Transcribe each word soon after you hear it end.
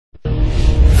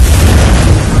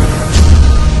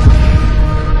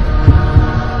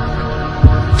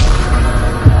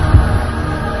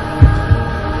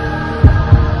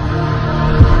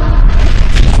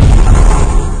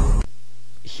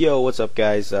Yo, what's up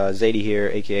guys, Zadie here,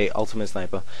 aka Ultimate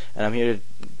Sniper, and I'm here to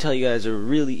tell you guys a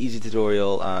really easy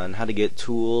tutorial on how to get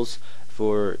tools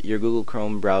for your Google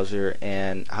Chrome browser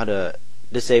and how to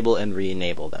disable and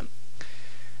re-enable them.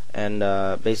 And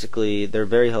basically they're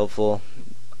very helpful,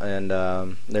 and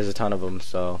there's a ton of them,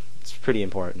 so it's pretty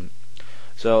important.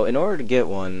 So in order to get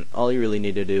one, all you really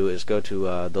need to do is go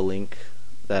to the link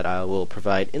that I will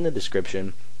provide in the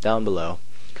description down below.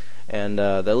 And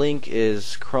the link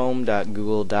is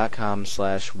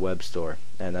chrome.google.com/webstore,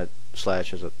 and that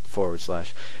slash is a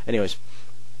 /. Anyways,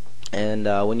 and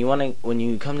when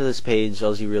you come to this page,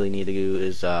 all you really need to do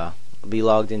is be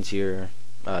logged into your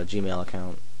Gmail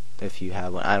account if you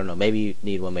have one. I don't know, maybe you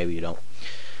need one, maybe you don't.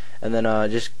 And then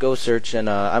just go search, and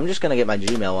I'm just gonna get my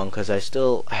Gmail one because I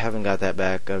still haven't got that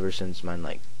back ever since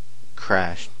mine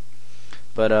crashed.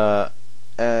 But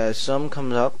some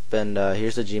comes up, and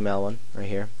here's the Gmail one right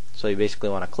here. So you basically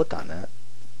want to click on that,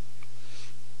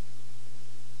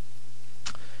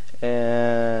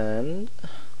 and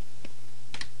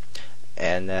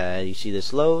you see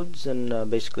this loads, and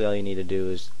basically all you need to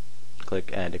do is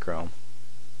click Add to Chrome.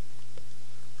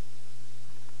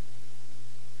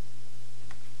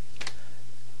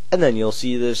 And then you'll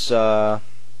see this little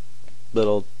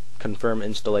confirm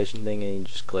installation thing, and you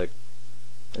just click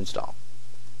install.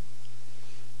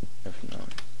 If not.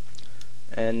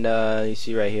 And you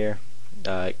see right here,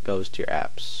 it goes to your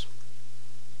apps,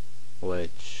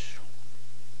 which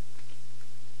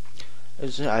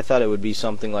is, I thought it would be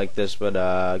something like this, but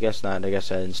I guess not. I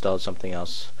guess I installed something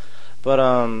else. But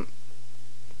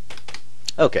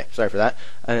okay, sorry for that.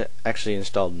 I actually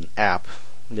installed an app.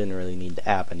 Didn't really need the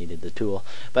app, I needed the tool.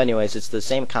 But anyways, it's the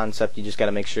same concept. You just got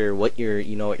to make sure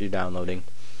you know what you're downloading.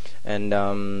 And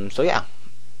so yeah.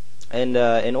 And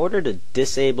in order to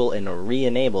disable and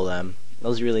re-enable them,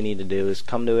 all you really need to do is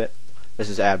come to it. This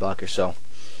is ad blocker, so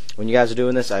when you guys are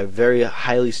doing this, I very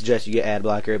highly suggest you get ad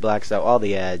blocker. It blocks out all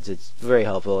the ads. It's very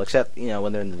helpful, except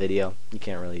when they're in the video, you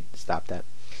can't really stop that.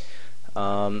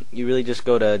 You really just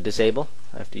go to disable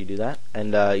after you do that,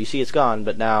 and you see it's gone.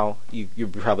 But now you're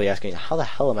probably asking, how the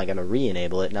hell am I going to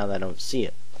re-enable it now that I don't see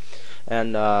it?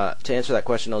 And to answer that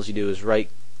question, all you do is right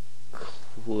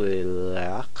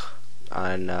click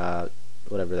on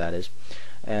whatever that is,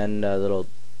 and a little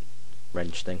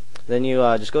wrench thing. Then you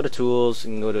just go to tools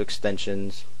and go to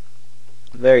extensions.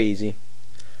 Very easy.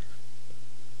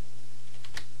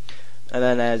 And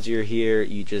then as you're here,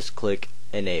 you just click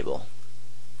enable.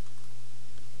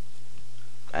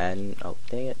 And oh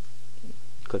dang it,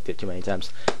 clicked it too many times.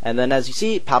 And then as you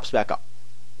see, it pops back up.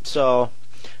 So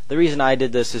the reason I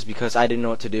did this is because I didn't know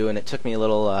what to do, and it took me a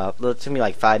little. It took me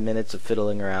like 5 minutes of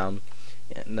fiddling around,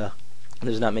 and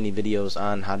there's not many videos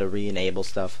on how to re-enable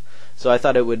stuff. So I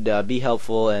thought it would be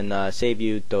helpful and save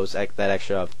you that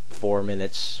extra 4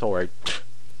 minutes or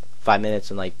 5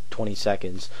 minutes and like 20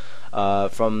 seconds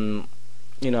from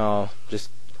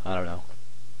just I don't know.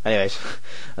 Anyways,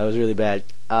 that was really bad.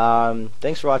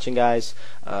 Thanks for watching, guys.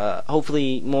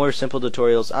 Hopefully more simple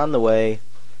tutorials on the way.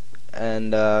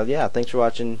 And yeah, thanks for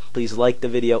watching. Please like the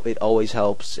video, it always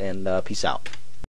helps, and peace out.